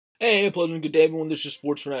Hey, pleasant good day, everyone. This is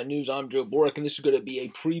Sports Fanatic News. I'm Joe Boric, and this is going to be a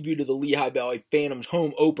preview to the Lehigh Valley Phantoms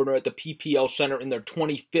home opener at the PPL Center in their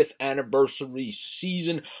 25th anniversary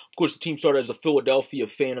season. Of course, the team started as the Philadelphia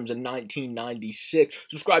Phantoms in 1996.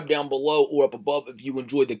 Subscribe down below or up above if you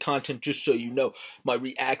enjoyed the content, just so you know. My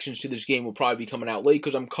reactions to this game will probably be coming out late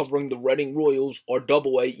because I'm covering the Reading Royals, our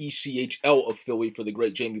AA ECHL affiliate for the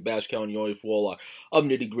great Jamie Bascal and Yall Wallach of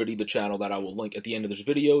Nitty Gritty, the channel that I will link at the end of this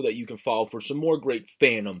video that you can follow for some more great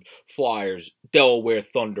Phantoms, Flyers, Delaware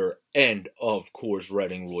Thunder, and, of course,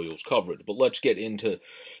 Reading Royals coverage. But let's get into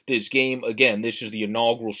this game. Again, this is the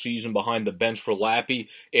inaugural season behind the bench for Lappy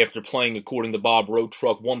after playing, according to Bob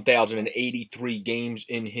Rotruck, 1,083 games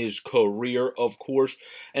in his career, of course.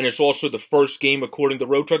 And it's also the first game, according to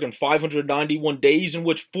Rotruck, in 591 days in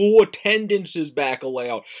which full attendance is back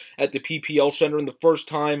allowed at the PPL Center, and the first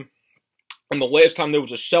time. And the last time there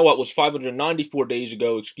was a sellout was 594 days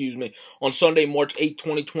ago, on Sunday, March 8,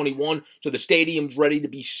 2021. So the stadium's ready to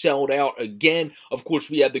be sold out again. Of course,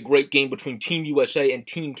 we had the great game between Team USA and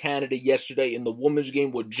Team Canada yesterday in the women's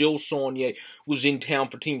game where Jill Saunier was in town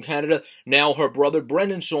for Team Canada. Now her brother,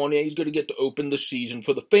 Brendan Saunier, is going to get to open the season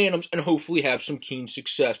for the Phantoms and hopefully have some keen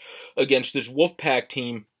success against this Wolfpack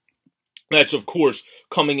team. That's, of course,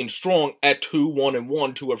 coming in strong at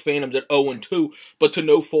 2-1-1 to our Phantoms at 0-2, but to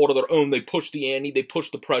no fault of their own. They pushed the ante, they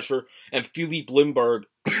pushed the pressure, and Philippe Lindbergh,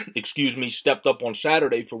 stepped up on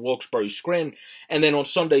Saturday for Wilkes-Barre Scranton, and then on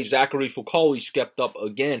Sunday, Zachary Foucault stepped up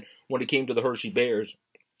again when it came to the Hershey Bears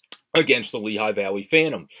against the Lehigh Valley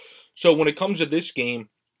Phantoms. So when it comes to this game,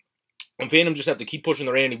 the Phantoms just have to keep pushing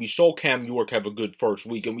their ante. We saw Cam York have a good first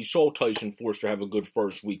weekend. We saw Tyson Forster have a good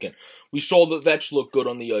first weekend. We saw the vets look good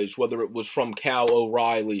on the ice, whether it was from Cal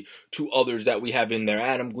O'Reilly to others that we have in there.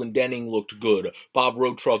 Adam Glendenning looked good. Bob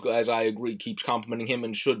Rotruck, as I agree, keeps complimenting him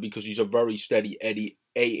and should, because he's a very steady Eddie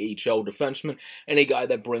AHL defenseman and a guy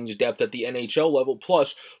that brings depth at the NHL level.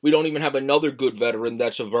 Plus, we don't even have another good veteran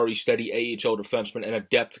that's a very steady AHL defenseman and a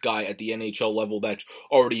depth guy at the NHL level that's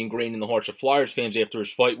already ingrained in the hearts of Flyers fans after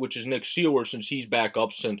his fight, which is Nick Seeler, since he's back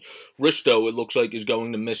up, since Risto, it looks like, is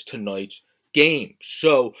going to miss tonight's game.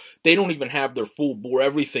 So they don't even have their full bore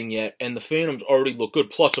everything yet, and the Phantoms already look good.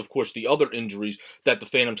 Plus, of course, the other injuries that the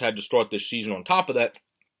Phantoms had to start this season on top of that.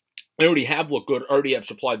 They already have looked good, already have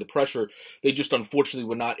supplied the pressure. They just unfortunately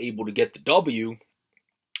were not able to get the W,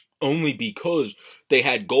 only because they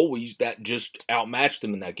had goalies that just outmatched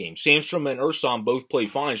them in that game. Sandstrom and Ursan both play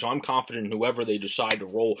fine, so I'm confident in whoever they decide to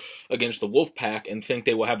roll against the Wolfpack, and think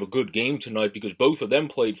they will have a good game tonight because both of them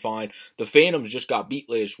played fine. The Phantoms just got beat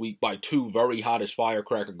last week by two very hot as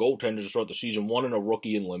firecracker goaltenders to start the season, one in a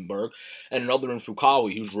rookie in Lindbergh, and another in Foucault,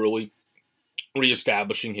 who's really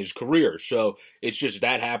reestablishing his career. So it's just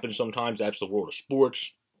that happens sometimes. That's the world of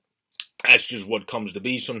sports. That's just what comes to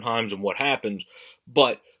be sometimes and what happens.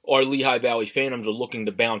 But our Lehigh Valley Phantoms are looking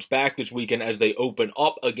to bounce back this weekend as they open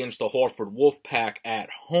up against the Hartford Wolfpack at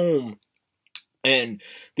home. And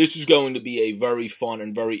this is going to be a very fun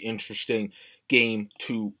and very interesting game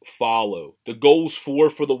to follow. The goals for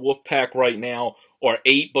the Wolfpack right now are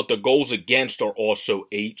 8, but the goals against are also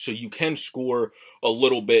 8. So you can score a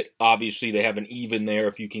little bit. Obviously, they have an even there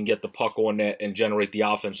if you can get the puck on net and generate the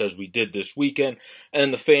offense as we did this weekend.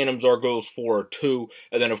 And the Phantoms, our goals for are 2.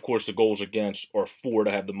 And then, of course, the goals against are 4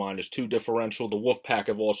 to have the -2 differential. The Wolfpack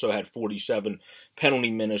have also had 47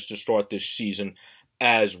 penalty minutes to start this season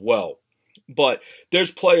as well. But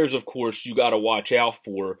there's players, of course, you got to watch out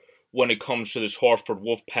for when it comes to this Hartford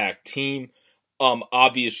Wolfpack team.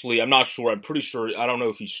 Obviously, I'm not sure. I'm pretty sure. I don't know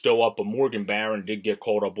if he's still up, but Morgan Barron did get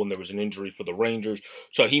called up when there was an injury for the Rangers,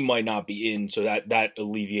 so he might not be in. So that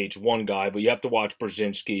alleviates one guy. But you have to watch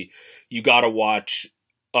Brzezinski. You got to watch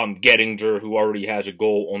Gettinger, who already has a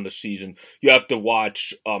goal on the season. You have to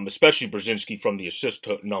watch, especially Brzezinski from the assist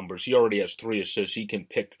numbers. He already has 3 assists. He can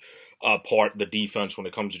pick apart the defense when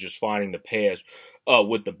it comes to just finding the pass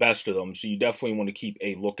with the best of them. So you definitely want to keep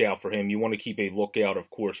a lookout for him. You want to keep a lookout, of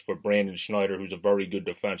course, for Brandon Schneider, who's a very good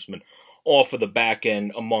defenseman off of the back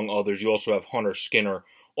end, among others. You also have Hunter Skinner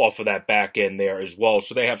off of that back end there as well.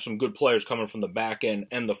 So they have some good players coming from the back end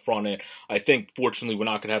and the front end. I think, fortunately, we're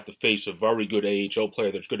not going to have to face a very good AHL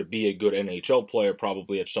player that's going to be a good NHL player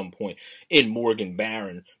probably at some point in Morgan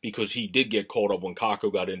Barron, because he did get called up when Kako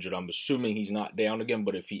got injured. I'm assuming he's not down again,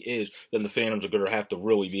 but if he is, then the Phantoms are going to have to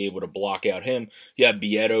really be able to block out him. You have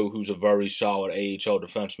Bieto, who's a very solid AHL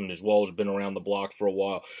defenseman as well, has been around the block for a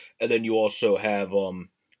while. And then you also have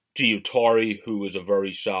Giutari, who is a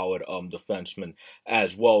very solid defenseman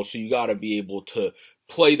as well. So you got to be able to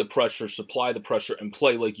play the pressure, supply the pressure, and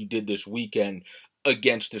play like you did this weekend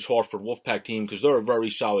against this Hartford Wolfpack team because they're a very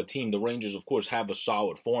solid team. The Rangers, of course, have a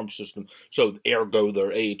solid farm system, so ergo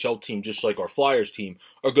their AHL team, just like our Flyers team,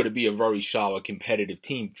 are going to be a very solid competitive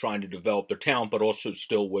team trying to develop their talent but also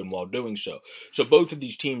still win while doing so. So both of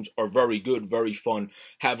these teams are very good, very fun,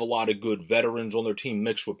 have a lot of good veterans on their team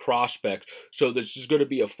mixed with prospects. So this is going to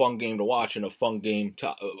be a fun game to watch and a fun game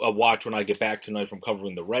to watch when I get back tonight from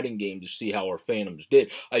covering the Reading game to see how our Phantoms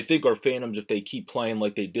did. I think our Phantoms, if they keep playing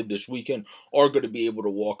like they did this weekend, are going to be able to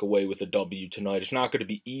walk away with a W tonight. It's not going to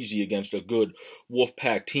be easy against a good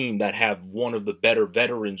Wolfpack team that have one of the better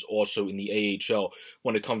veterans also in the AHL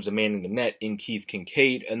when it comes to manning the net in Keith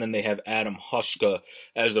Kincaid, and then they have Adam Huska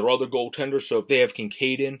as their other goaltender. So if they have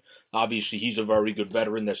Kincaid in, obviously he's a very good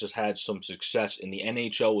veteran that has had some success in the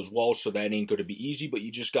NHL as well, so that ain't going to be easy, but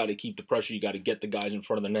you just got to keep the pressure. You got to get the guys in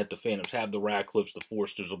front of the net. The Phantoms have the Ratcliffes, the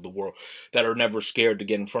Forsters of the world that are never scared to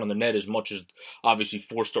get in front of the net, as much as obviously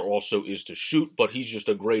Forster also is to shoot, but he's just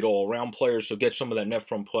a great all-around player, so get some of that net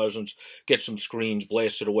front presence, get some screens,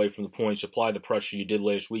 blast it away from the points, apply the pressure you did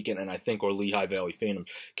last weekend, and I think our Lehigh Valley Phantoms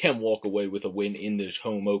can walk away with a win in this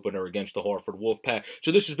home opener against the Hartford Wolfpack.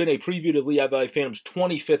 So this has been a preview to Lehigh Valley Phantoms'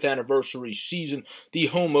 25th anniversary season, the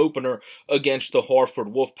home opener against the Hartford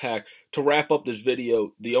Wolfpack. To wrap up this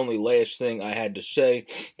video, the only last thing I had to say,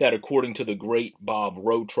 that according to the great Bob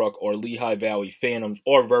Rotruck, our Lehigh Valley Phantoms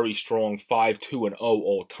are very strong, 5-2-0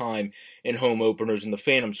 all time in home openers, and the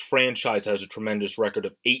Phantoms franchise has a tremendous record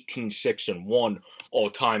of 18-6-1 all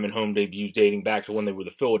time in home debuts, dating back to when they were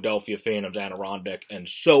the Philadelphia Phantoms, Adirondack, and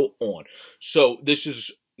so on. So this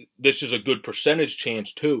is a good percentage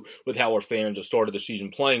chance, too, with how our Phantoms have started the season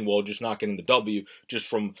playing well, just not getting the W, just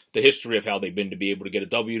from the history of how they've been to be able to get a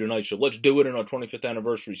W tonight. So let's do it in our 25th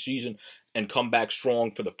anniversary season and come back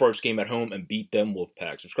strong for the first game at home and beat them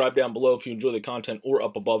Wolfpack. Subscribe down below if you enjoy the content, or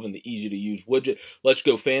up above in the easy-to-use widget. Let's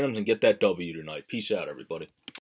go Phantoms and get that W tonight. Peace out, everybody.